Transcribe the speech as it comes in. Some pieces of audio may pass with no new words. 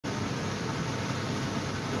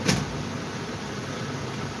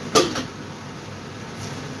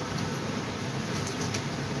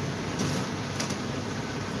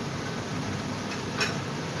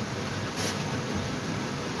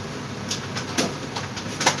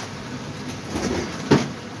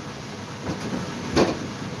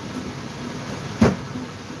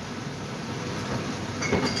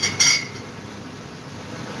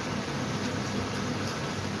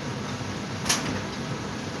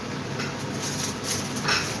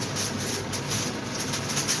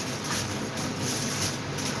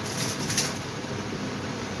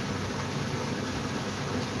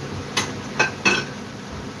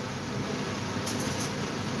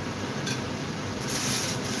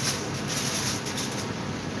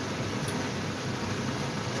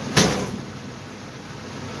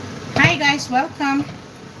guys, welcome.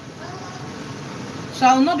 So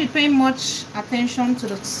I will not be paying much attention to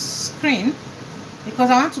the screen because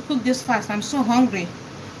I want to cook this fast. I'm so hungry.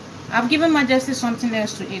 I've given Majesty something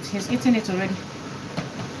else to eat. He's eating it already.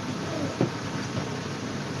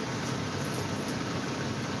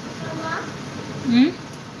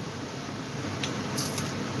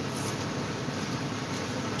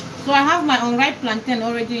 So I have my unripe plantain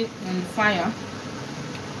already on the fire.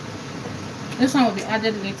 This one will be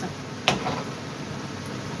added later.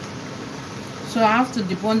 So I have to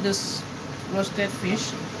debone this roasted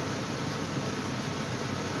fish.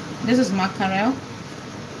 This is mackerel.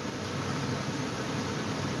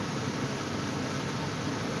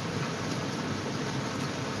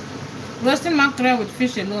 Roasting mackerel with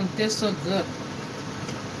fish alone tastes so good.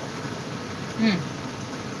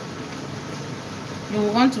 You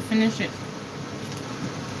will want to finish it.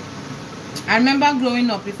 I remember growing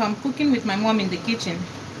up, if I'm cooking with my mom in the kitchen,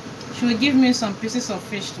 she would give me some pieces of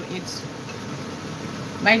fish to eat.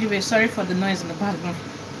 By the way, sorry for the noise in the background,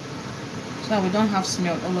 so that we don't have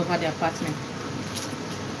smell all over the apartment.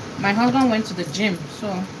 My husband went to the gym, so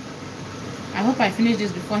I hope I finish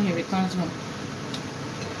this before he returns home.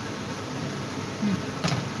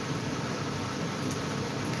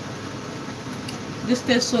 This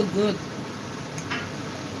tastes so good.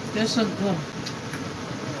 Tastes so good.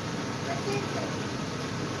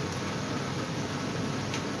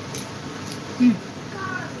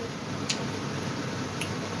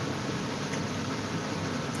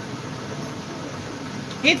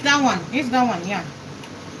 Eat that one. Eat that one, yeah.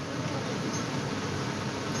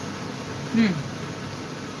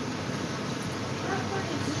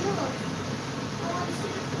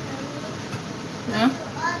 Huh?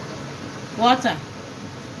 Water.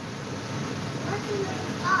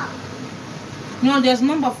 No, there's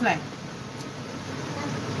number fly.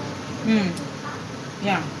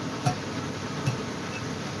 Yeah.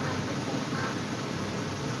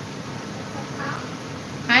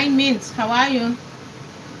 Hi Mint, how are you?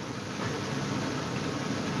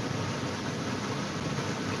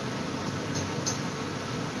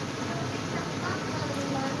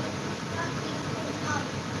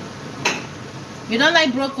 You don't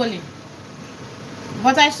like broccoli?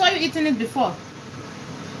 But I saw you eating it before.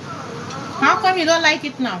 How come you don't like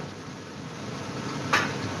it now?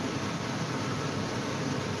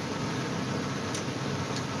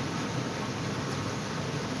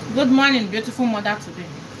 Good morning, beautiful mother today.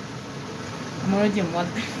 I'm already a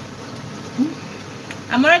mother.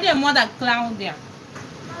 I'm already a mother, Claudia.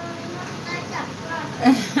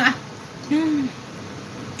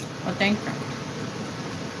 Oh, thank you.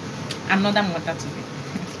 Another mother today.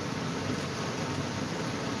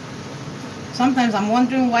 Sometimes I'm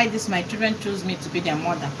wondering why my children choose me to be their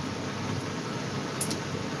mother.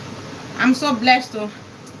 I'm so blessed though.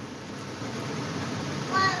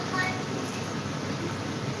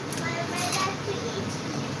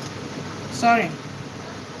 Sorry.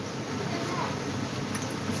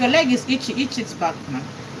 If your leg is itchy, itch its back now.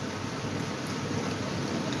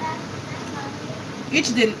 Itch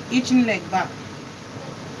the itching leg back.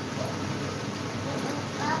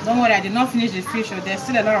 Don't worry, I did not finish the fish, or there's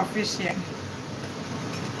still a lot of fish here.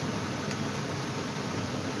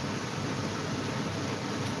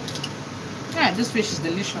 Yeah, this fish is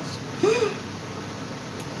delicious.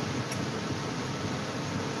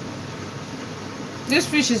 This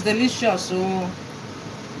fish is delicious. So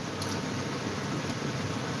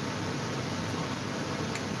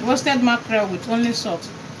roasted mackerel with only salt.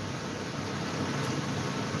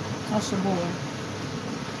 Also good.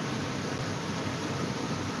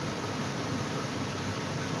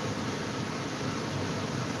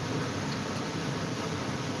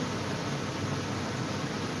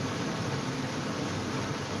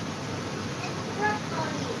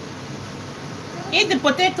 Eat the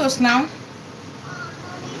potatoes now.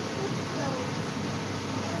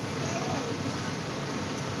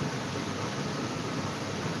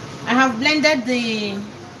 I have blended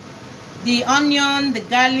the onion, the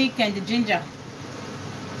garlic, and the ginger.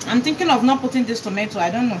 I'm thinking of not putting this tomato.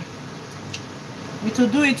 I don't know. We will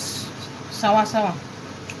do it sour.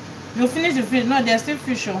 You'll finish the fish. No, there's still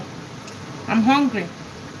fish. Oh, I'm hungry.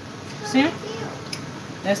 See?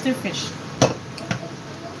 There's still fish.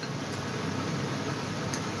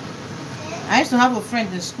 I used to have a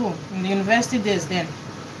friend in school, in the university days then.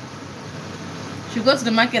 She goes to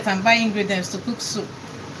the market and buy ingredients to cook soup.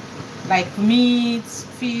 Like meat,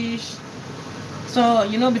 fish. So,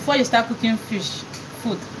 you know, before you start cooking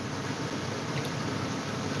food.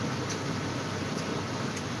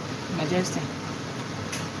 Majesty.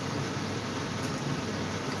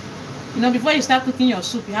 You know, before you start cooking your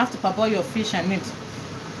soup, you have to parboil your fish and meat.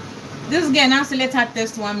 This girl now say let her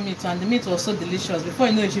test one meat, and the meat was so delicious. Before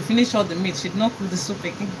you know it, she finished all the meat. She did not cook the soup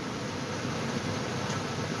again.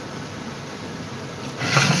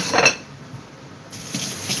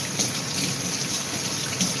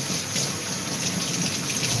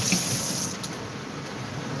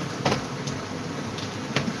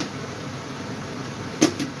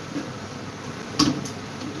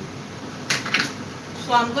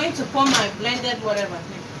 So I'm going to pour my blended whatever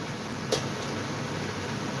here.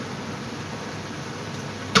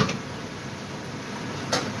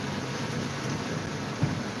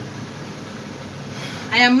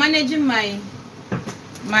 I am managing my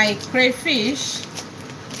crayfish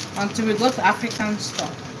until we go to African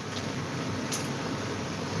store.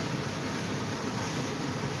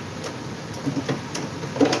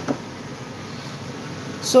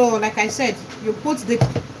 So like I said, you put the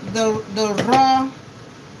raw,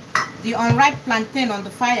 the unripe plantain on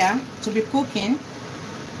the fire to be cooking.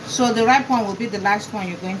 So the ripe one will be the last one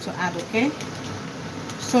you're going to add, okay?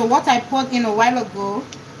 So what I poured in a while ago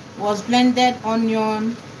was blended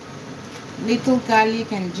onion, little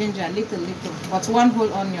garlic and ginger, little, but one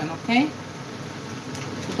whole onion, okay?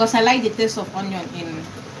 Because I like the taste of onion in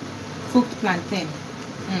cooked plantain.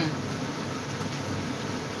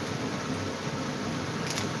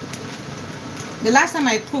 The last time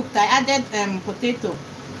I cooked, I added potato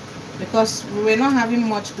because we were not having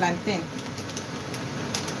much plantain,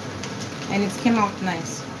 and it came out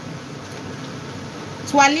nice.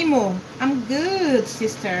 Twalimo, I'm good,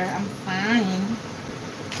 sister. I'm fine.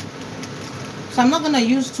 So I'm not gonna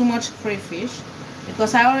use too much crayfish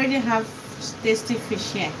because I already have tasty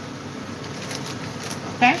fish here.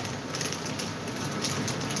 Okay.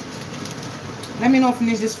 Let me not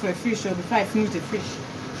finish this crayfish before I finish the fish.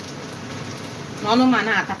 No, man.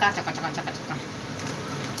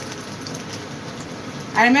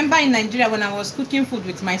 I remember in Nigeria when I was cooking food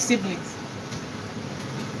with my siblings,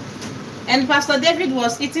 and Pastor David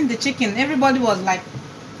was eating the chicken. Everybody was like,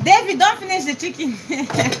 David, don't finish the chicken.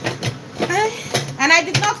 And I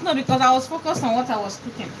did not know because I was focused on what I was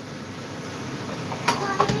cooking.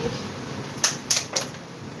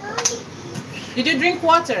 Did you drink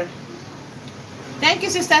water? Thank you,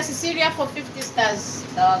 Sister Cecilia, for 50 stars,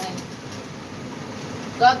 darling.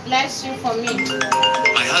 God bless you for me.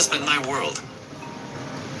 My husband, my world.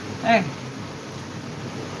 Hey.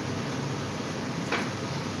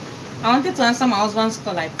 I wanted to answer my husband's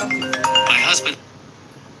call. I thought. My husband.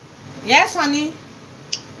 Yes, honey.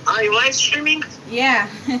 Are you live streaming? Yeah.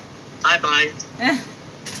 Bye.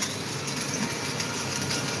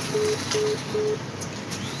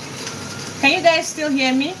 Can you guys still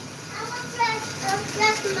hear me?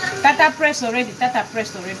 Tata pressed already.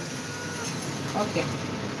 Okay.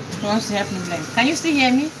 She wants to help me blend. Can you still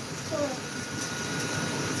hear me?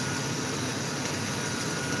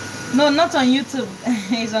 No, not on YouTube.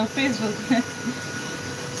 It's on Facebook.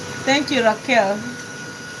 Thank you, Raquel.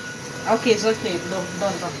 Okay, it's okay.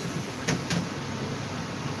 Done.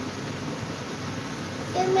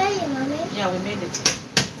 You made it, Mommy? Yeah, we made it.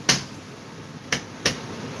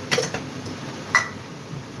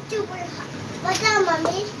 Super hot. What's that,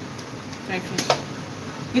 Mommy? Thank you.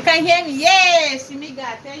 You can hear me? Yes,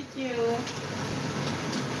 Simiga. Thank you.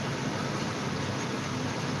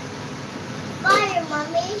 Fire,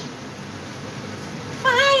 Mommy.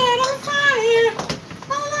 Fire on fire.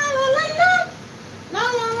 La la la la la. La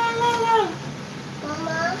la la la la.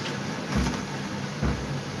 Mama.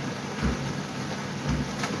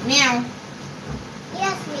 Meow.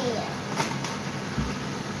 Yes, Mia.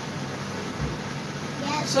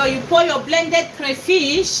 Yes. So you pour your blended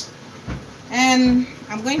crayfish, and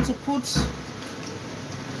I'm going to put,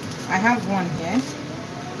 I have one here.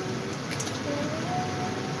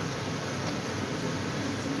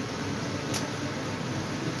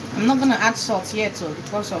 I'm not gonna add salt yet though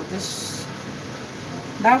because of this.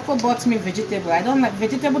 Darko bought me vegetable. I don't like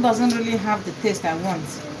vegetable, doesn't really have the taste I want.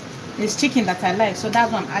 It's chicken that I like, so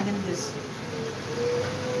that's why I'm adding this.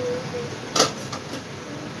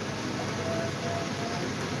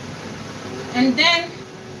 And then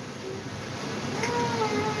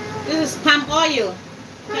this is palm oil.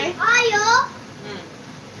 Okay? Oil.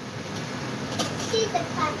 See the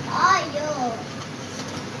palm oil.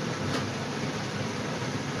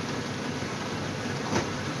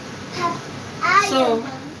 So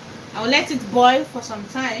I'll let it boil for some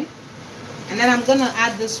time, and then I'm gonna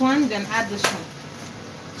add this one, then add this one.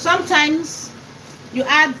 Sometimes you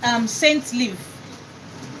add scent leaf,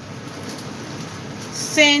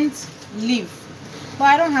 but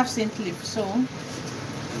I don't have scent leaf, so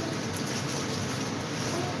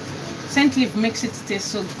scent leaf makes it taste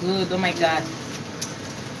so good. Oh my god,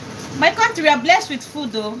 my country, we are blessed with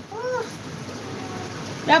food though.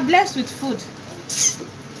 You are blessed with food.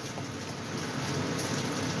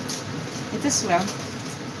 It is well.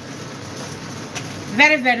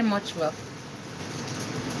 Very, very much well.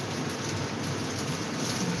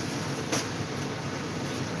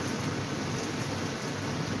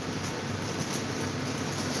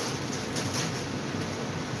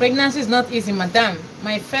 Pregnancy is not easy, madam.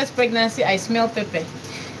 My first pregnancy, I smell pepper.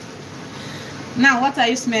 Now, what are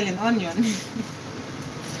you smelling? Onion.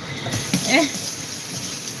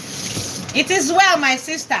 It is well, my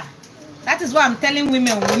sister. That is why I'm telling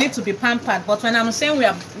women we need to be pampered. But when I'm saying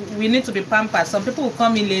we need to be pampered, some people will call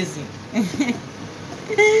me lazy.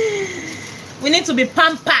 We need to be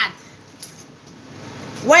pampered.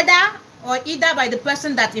 Whether or either by the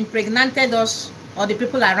person that impregnated us or the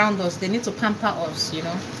people around us, they need to pamper us, you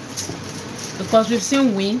know. Because we've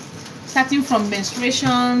seen we, starting from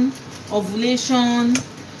menstruation, ovulation.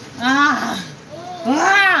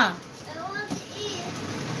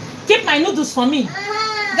 Keep my noodles for me.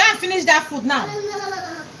 Go and finish that food now.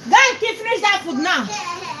 Go and finish that food now.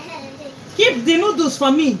 Keep the noodles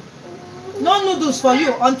for me. No noodles for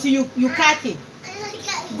you until you crack it.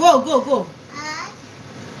 Go, go, go.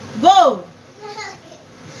 Go.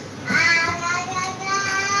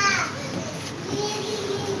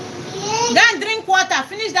 Go and drink water.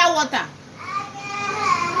 Finish that water.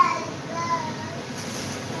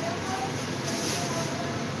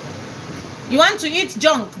 You want to eat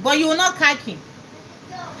junk, but you will not khaki.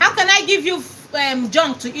 How can I give you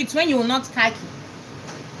junk to eat when you will not khaki?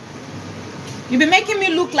 You'll be making me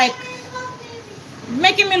look like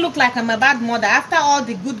I'm a bad mother. After all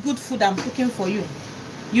the good food I'm cooking for you,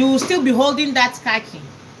 you will still be holding that khaki.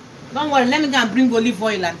 Don't worry, let me go and bring olive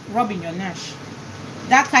oil and rub in your nash.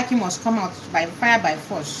 That khaki must come out by fire by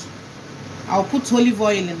force. I'll put olive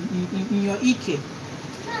oil in your ike.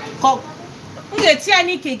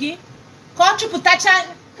 Kochu putacha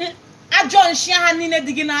ajon shia nine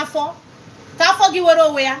digi n'afọ ka afọ gị were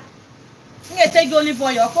owe ya. M ga-ete olive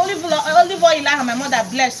oil. Olive oil ahụ my mother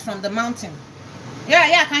blessed from the mountain.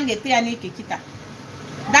 Yeah, can get ya n'ike kita.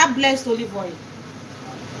 That blessed olive oil.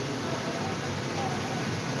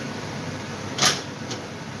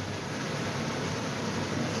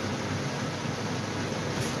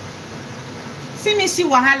 See me see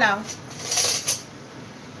wahala.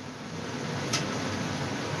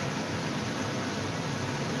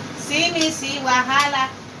 See wahala.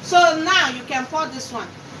 So now you can pour this one.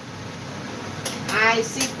 I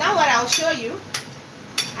see. Now what I'll show you.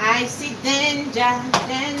 I see danger,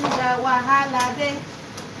 wahala de.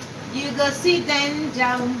 You go see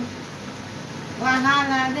danger,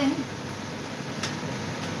 wahala de.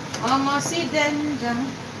 Almost see danger.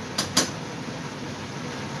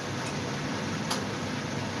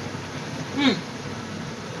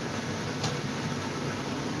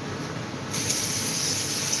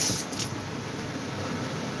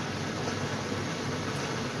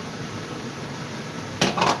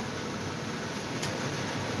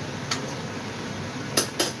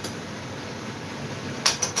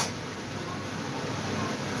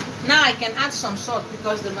 Now I can add some salt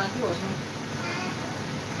because the maggi was not.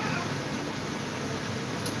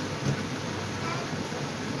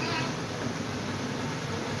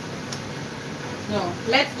 No,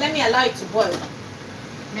 let me allow it to boil.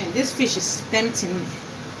 Man, this fish is tempting me.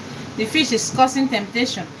 The fish is causing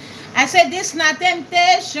temptation. I said this not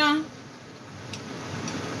temptation.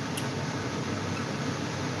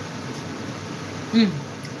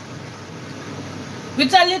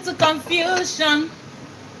 With a little confusion,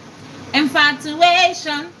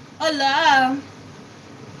 infatuation, oh love.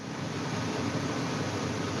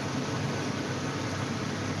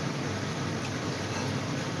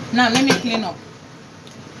 Now let me clean up.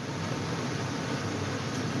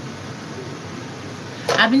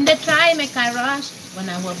 I've been there try make I rush when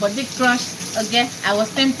I was body crushed again. I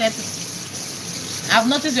was tempted. I've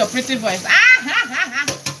noticed your pretty voice.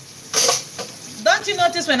 Don't you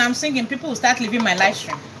notice when I'm singing, people will start leaving my live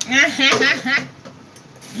stream?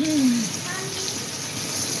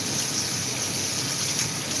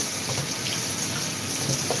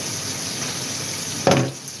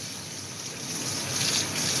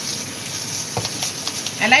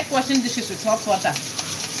 I like washing dishes with hot water.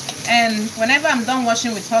 And whenever I'm done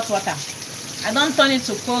washing with hot water, I don't turn it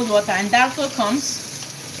to cold water. And Darko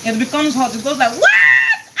comes, it becomes hot. It goes like, what?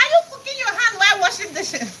 Are you cooking your hand while washing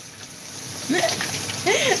dishes?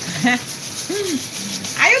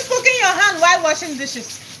 Are you cooking your hand while washing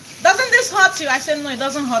dishes? Doesn't this hurt you? I said, no, it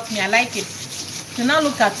doesn't hurt me. I like it. So now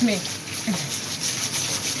look at me.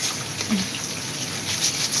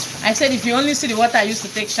 I said, if you only see the water I used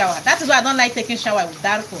to take shower. That is why I don't like taking shower with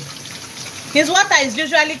Darko. His water is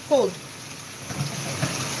usually cold.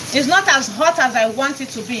 It's not as hot as I want it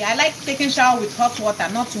to be. I like taking shower with hot water,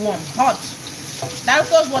 not warm. Hot. That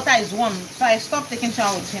goes water is warm, so I stopped taking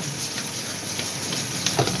shower with him.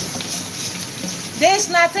 There's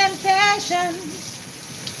not temptation.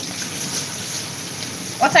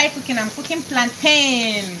 What are you cooking? I'm cooking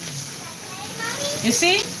plantain. You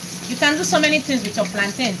see, you can do so many things with your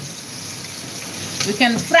plantain. You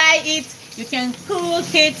can fry it, you can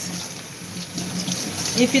cook it.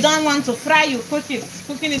 If you don't want to fry, you cook it.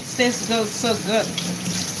 Cooking it tastes good, so good.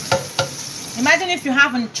 Imagine if you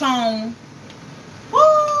have nchong.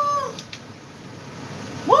 Woo!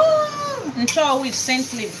 Woo! Nchong with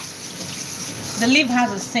scent leaf. The leaf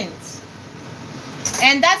has a scent.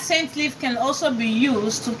 And that scent leaf can also be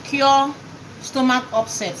used to cure stomach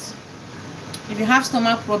upset. If you have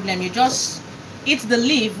stomach problem, you just eat the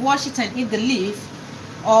leaf, wash it and eat the leaf,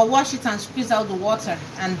 or wash it and squeeze out the water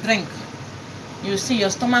and drink. You see your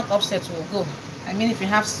stomach upset will go. I mean, if you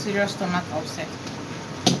have serious stomach upset.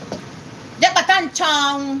 Jepatan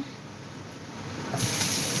chong.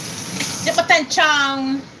 Jepatan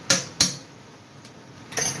chong.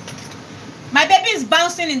 My baby is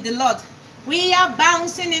bouncing in the Lord. We are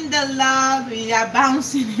bouncing in the Lord. We are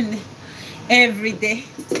bouncing in the every day.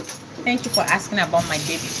 Thank you for asking about my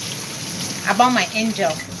baby. About my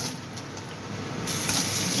angel.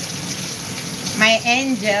 My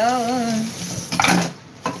angel.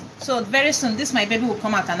 So very soon, this my baby will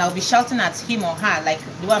come out and I'll be shouting at him or her like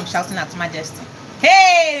the way I'm shouting at Majesty.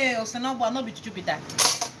 Hey, Osanobo, no be to be that.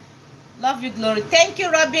 Love you, Glory. Thank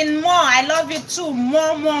you, Robin. More. I love you too.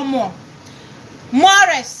 More.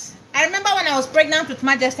 Morris. I remember when I was pregnant with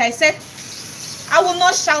Majesty, I said, I will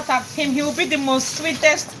not shout at him. He will be the most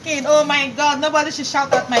sweetest kid. Oh my God, nobody should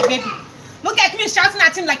shout at my baby. Look at me shouting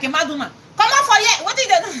at him like a mad woman. Come on for you. What did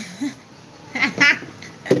you do?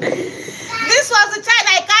 This was the child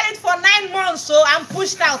I carried for 9 months, so I'm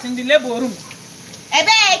pushed out in the labor room.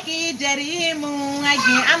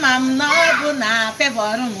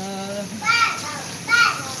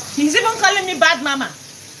 He's even calling me bad mama.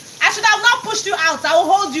 I should have not pushed you out. I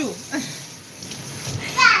will hold you.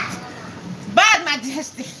 Bad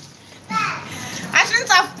Majesty. I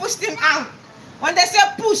shouldn't have pushed him out. When they say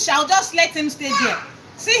push, I'll just let him stay there.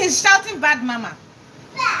 See, he's shouting bad mama.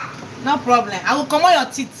 No problem. I will come on your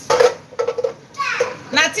teeth.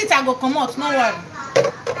 Now teeth I go come out. No worry.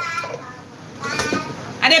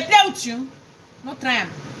 And they play with you. No try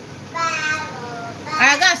him.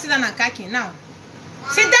 I gotta sit down and khaki now.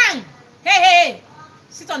 Sit down. Hey.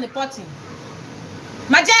 Sit on the potty.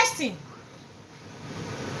 Majesty.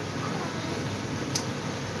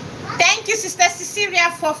 Thank you, Sister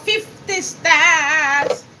Cecilia, for 50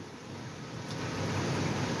 stars.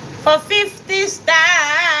 For 50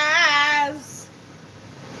 stars.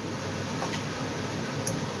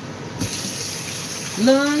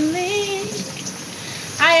 Lonely.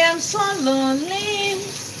 I am so lonely.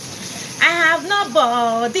 I have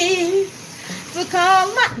nobody to call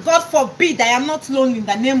my... God forbid I am not lonely in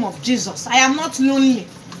the name of Jesus. I am not lonely.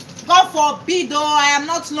 God forbid, oh, I am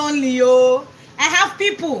not lonely, oh. I have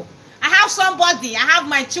people. I have somebody. I have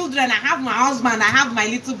my children. I have my husband. I have my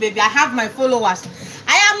little baby. I have my followers.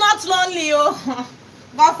 I am not lonely, oh.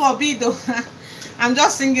 God forbid, oh. I'm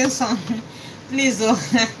just singing song. Please, oh.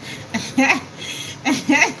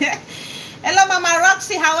 Hello, Mama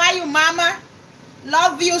Roxy. How are you, Mama?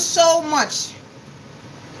 Love you so much.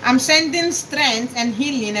 I'm sending strength and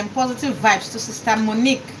healing and positive vibes to Sister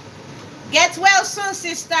Monique. Get well soon,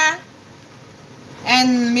 sister.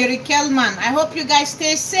 And Mary Kelman. I hope you guys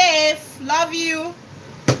stay safe. Love you.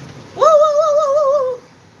 Woo.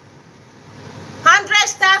 100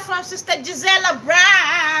 stars from Sister Gisela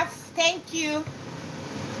Braff. Thank you.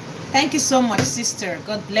 Thank you so much, sister.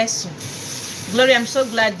 God bless you. Glory, I'm so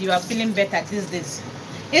glad you are feeling better these days.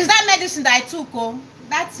 Is that medicine that I took? Oh,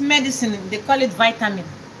 that's medicine. They call it vitamin.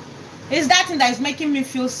 Is that thing that is making me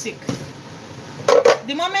feel sick?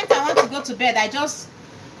 The moment I want to go to bed, I just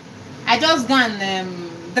go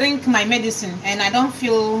and drink my medicine, and I don't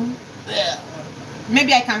feel.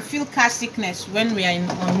 Maybe I can feel car sickness when we are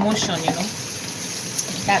on motion, you know.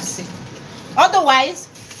 That's it. Otherwise,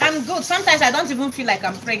 I'm good. Sometimes I don't even feel like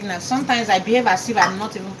I'm pregnant. Sometimes I behave as if I'm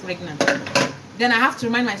not even pregnant. Then I have to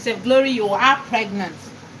remind myself, Glory, you are pregnant.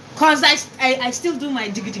 Because I still do my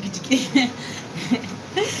jiggy.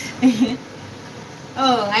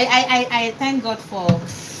 Oh, I thank God for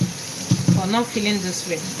not feeling this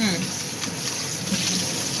way.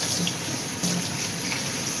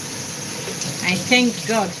 I thank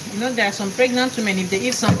God. You know, there are some pregnant women, if they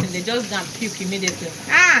eat something, they just go and puke immediately.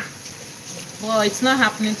 Well, it's not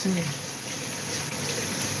happening to me.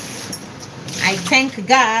 I thank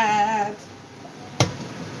God.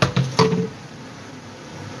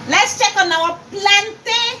 Let's check on our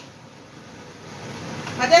plantain.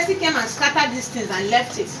 Madesi came and scattered these things and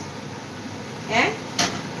left it. Eh?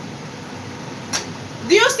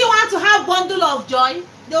 Do you still want to have bundle of joy?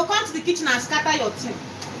 They'll come to the kitchen and scatter your thing.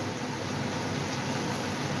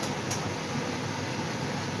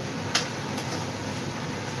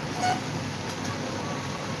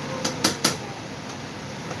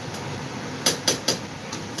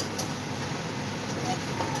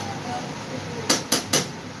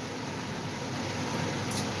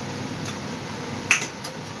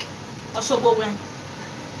 Also go when.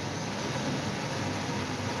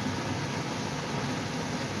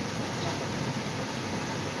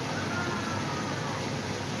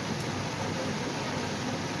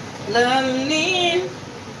 Learning.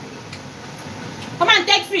 Come and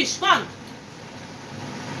take fish, come.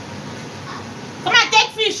 Come and take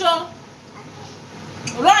fish, oh.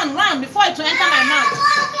 Run, run before it will enter my mouth.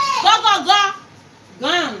 Go, go, go.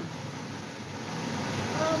 Gone.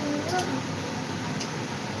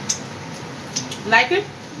 Like it?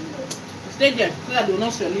 Stay there so that they will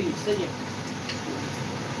not swallow you. Stay there.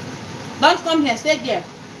 Don't come here, stay there.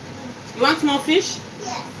 You want more fish?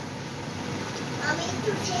 Yes. Mommy, it's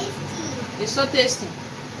too tasty. It's so tasty.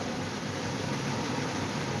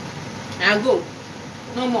 I'll go.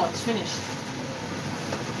 No more, it's finished.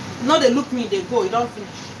 No, they look me, they go, you don't finish.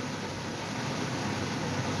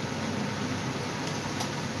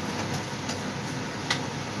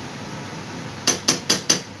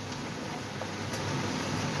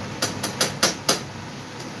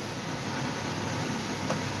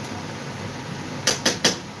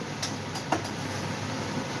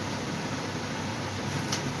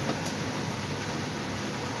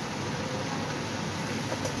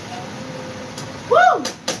 Woo!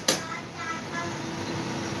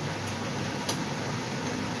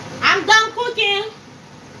 I'm done cooking.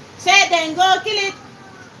 Say then go kill it.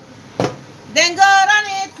 Then go run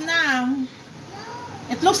it now.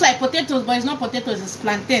 It looks like potatoes, but it's not potatoes, it's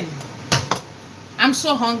plantain. I'm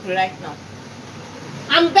so hungry right now.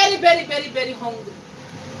 I'm very, very, very, very hungry.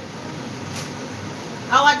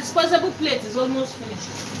 Our disposable plate is almost finished.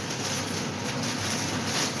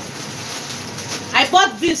 I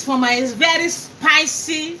bought this for my very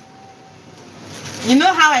spicy. You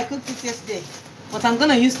know how I cooked it yesterday, but I'm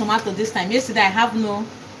gonna use tomato this time. Yesterday I have no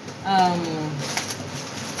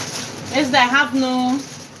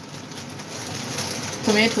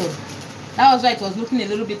tomato. That was why it was looking a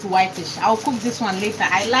little bit whitish. I'll cook this one later.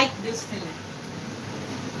 I like this thing.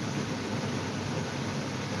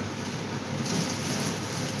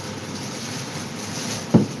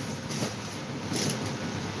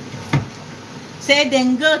 Say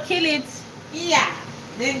then go kill it. Yeah.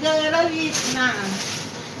 Then go roll it now.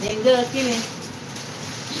 Then go kill it.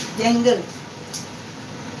 Then go.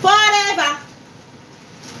 Forever.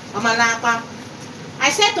 Omalapa. I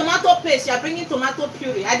said tomato paste, you are bringing tomato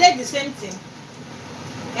puree. I did the same thing.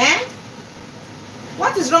 Eh?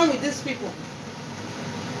 What is wrong with these people?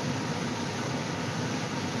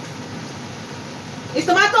 Is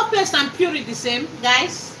tomato paste and puree the same?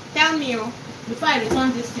 Guys, tell me before I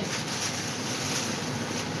return this thing.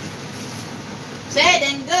 Say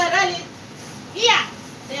then go roll it. Yeah.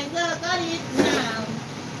 Then go roll it now.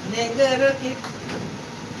 Then go roll it.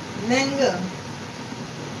 Then go.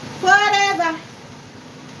 Forever.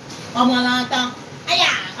 Omalanta.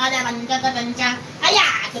 Aya. Ada banca katanca. Aya.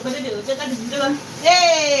 Kebetulan.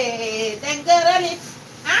 Hey. Then go roll it.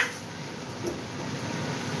 Huh?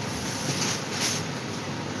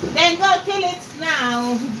 Then go kill it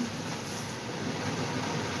now.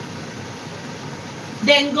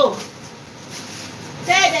 Then go.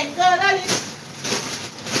 Say then go roll it.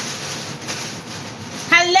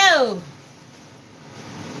 Hello.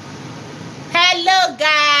 Hello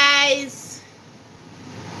guys.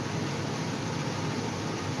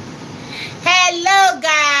 Hello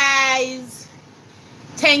guys.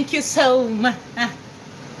 Thank you so much.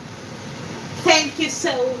 Thank you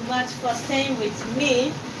so much for staying with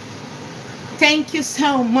me. Thank you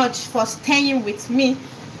so much for staying with me.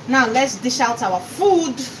 Now let's dish out our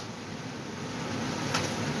food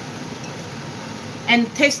and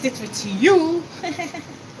taste it with you.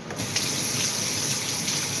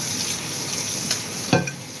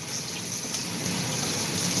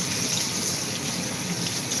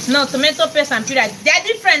 No, tomato paste and puree. They're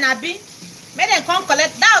different, Abby. Make them come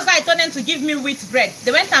collect. That was why I told them to give me wheat bread.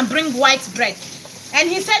 They went and bring white bread. And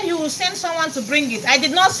he said he will send someone to bring it. I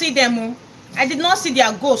did not see them. I did not see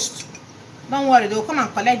their ghost. Don't worry, they will come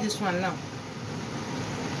and collect this one now.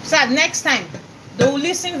 So next time, they will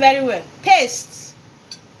listen very well. Taste.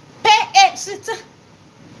 Pay it.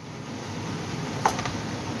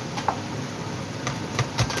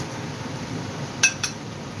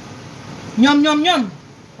 Yum, yum, yum.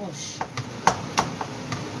 Gosh.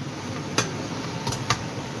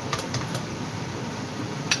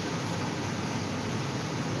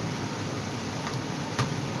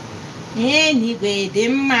 Anyway, the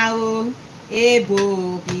mao,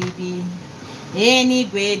 ebo baby.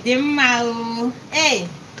 Anyway, the mao, hey.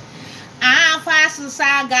 Afasu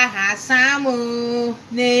saga hasamu,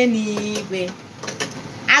 nenigwe.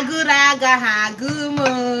 Aguraga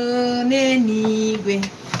hagumo, nenigwe.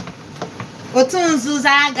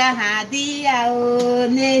 Otunzuzaga hadia o,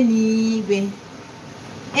 nenigwe.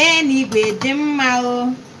 Anyway, the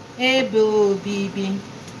mao, ebo baby.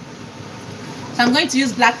 So I'm going to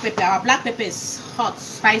use black pepper. Our black pepper is hot,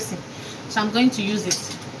 spicy. So I'm going to use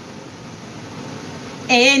it.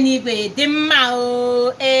 Anyway, the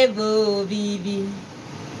mao evo bibi.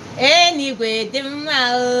 Anyway, the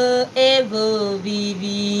mao evo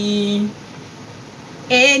bibi.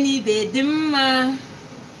 Anyway, the mao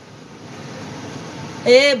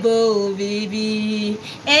evo bibi.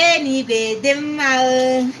 Anyway, the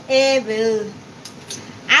mao evo.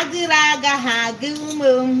 Aguraga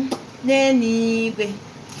hagumum. Nenigwe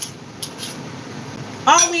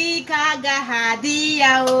Owikaga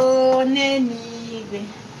hadia o nenigwe.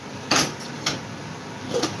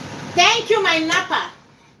 Thank you, my napper.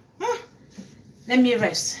 Let me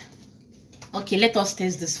rest. Okay, let us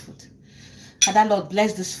taste this food. Father Lord,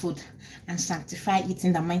 bless this food and sanctify it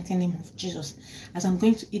in the mighty name of Jesus. As I'm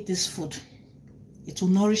going to eat this food, it will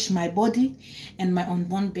nourish my body and my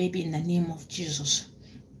unborn baby in the name of Jesus.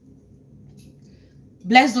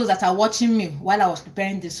 Bless those that are watching me while I was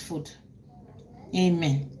preparing this food.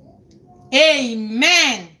 Amen.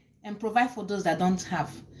 Amen. And provide for those that don't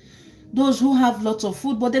have. Those who have lots of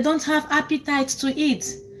food, but they don't have appetite to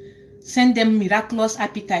eat. Send them miraculous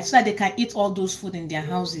appetite so that they can eat all those food in their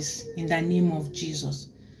houses in the name of Jesus.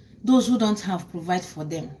 Those who don't have, provide for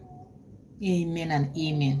them. Amen and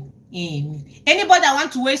amen. Amen. Anybody that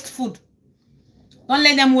want to waste food, don't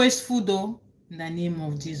let them waste food though. In the name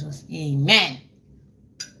of Jesus. Amen.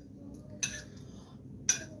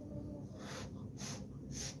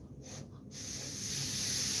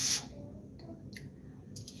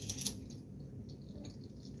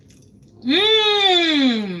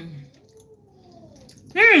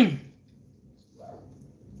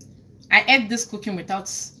 I ate this cooking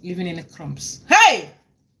without leaving any crumbs. Hey!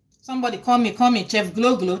 Somebody call me, Chef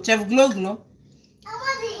Glow Glow, Chef Glow Glow. I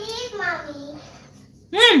want to eat, Mommy.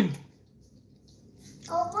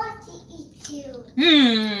 I want to eat too.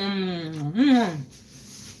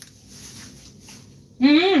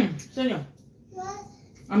 Sonia, What?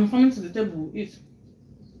 I'm coming to the table. Eat.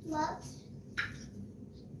 What?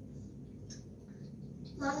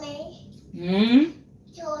 Mommy,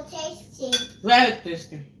 so tasty. Very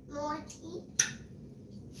tasty. Want to eat?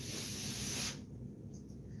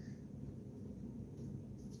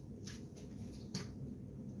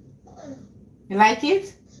 You like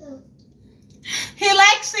it? He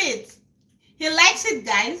likes it. He likes it,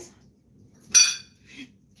 guys.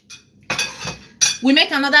 We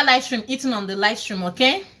make another live stream, eating on the live stream,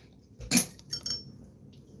 okay?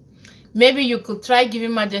 Maybe you could try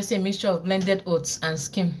giving Majesty a mixture of blended oats and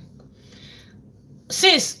skim.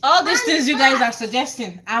 Sis, all these things you guys are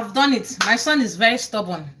suggesting, I've done it. My son is very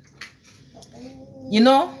stubborn. You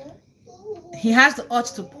know, he has the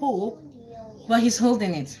urge to poop, but he's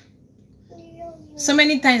holding it. So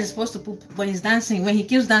many times he's supposed to poop, but he's dancing. When he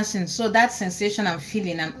keeps dancing, so that sensation and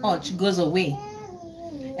feeling and urge goes away.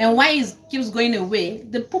 And while he keeps going away,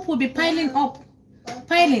 the poop will be piling up,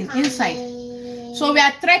 piling inside. So we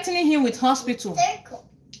are threatening him with hospital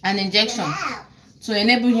and injection to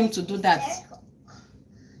enable him to do that.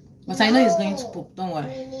 But I know he's going to poop. Don't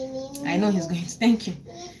worry. I know he's going to. Thank you.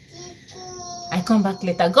 I come back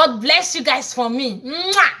later. God bless you guys for me.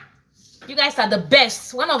 Mwah! You guys are the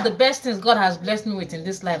best. One of the best things God has blessed me with in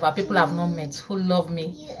this life are people I've not met who love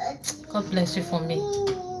me. God bless you for me.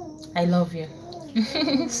 I love you.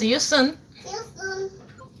 See you soon. See you soon.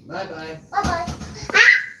 Bye-bye.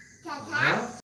 Bye-bye.